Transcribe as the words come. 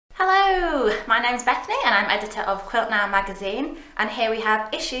Hello, my name's Bethany and I'm editor of Quilt Now magazine, and here we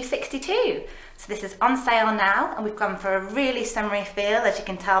have issue 62. So this is on sale now and we've gone for a really summery feel, as you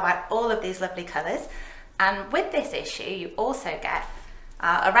can tell by all of these lovely colours. And with this issue you also get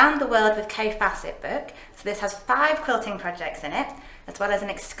Around the World with Kay Fassett book. So this has 5 quilting projects in it, as well as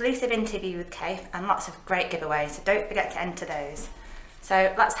an exclusive interview with Kay and lots of great giveaways, so don't forget to enter those.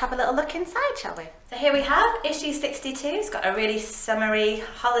 So let's have a little look inside, shall we? So here we have issue 62. It's got a really summery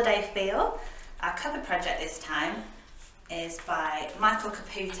holiday feel. Our cover project this time is by Michael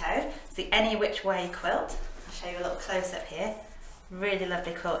Caputo. It's the Any Which Way quilt. I'll show you a little close up here. Really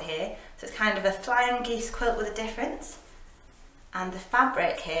lovely quilt here. So it's kind of a flying geese quilt with a difference. And the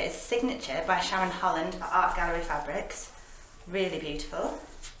fabric here is Signature by Sharon Holland for Art Gallery Fabrics. Really beautiful.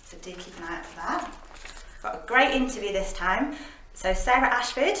 So do keep an eye out for that. Got a great interview this time. So Sarah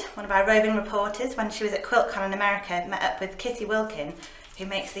Ashford, one of our roving reporters, when she was at QuiltCon in America, met up with Kitty Wilkin, who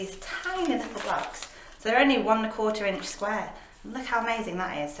makes these tiny little blocks. So they're only 1¼ inch square. And look how amazing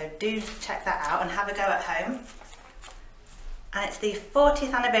that is. So do check that out and have a go at home. And it's the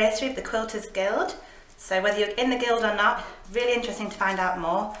 40th anniversary of the Quilters Guild. So whether you're in the guild or not, really interesting to find out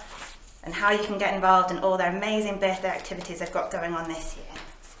more and how you can get involved in all their amazing birthday activities they've got going on this year.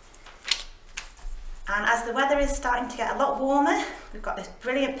 And as the weather is starting to get a lot warmer, we've got this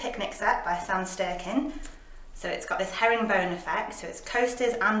brilliant picnic set by Sam Sturkin. So it's got this herringbone effect, so it's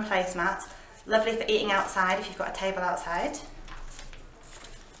coasters and placemats. Lovely for eating outside if you've got a table outside.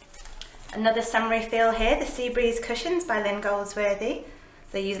 Another summery feel here, the Sea Breeze cushions by Lynn Goldsworthy.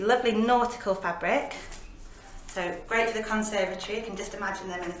 They use lovely nautical fabric. So great for the conservatory, you can just imagine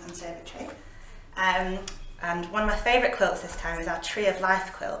them in the conservatory. And one of my favourite quilts this time is our Tree of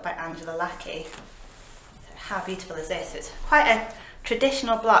Life quilt by Angela Lackey. How beautiful is this? It's quite a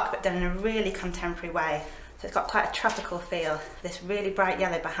traditional block but done in a really contemporary way. So it's got quite a tropical feel. This really bright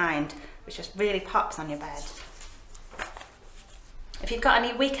yellow behind, which just really pops on your bed. If you've got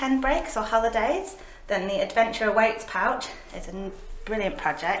any weekend breaks or holidays, then the Adventure Awaits pouch is a brilliant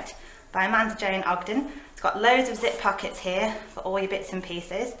project by Amanda Jane Ogden. It's got loads of zip pockets here for all your bits and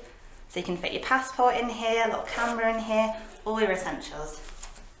pieces. So you can fit your passport in here, a little camera in here, all your essentials.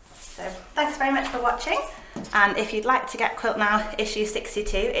 So thanks very much for watching, and if you'd like to get Quilt Now issue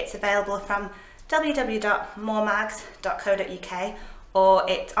 62, it's available from www.moremags.co.uk, or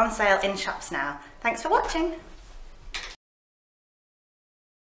it's on sale in shops now. Thanks for watching.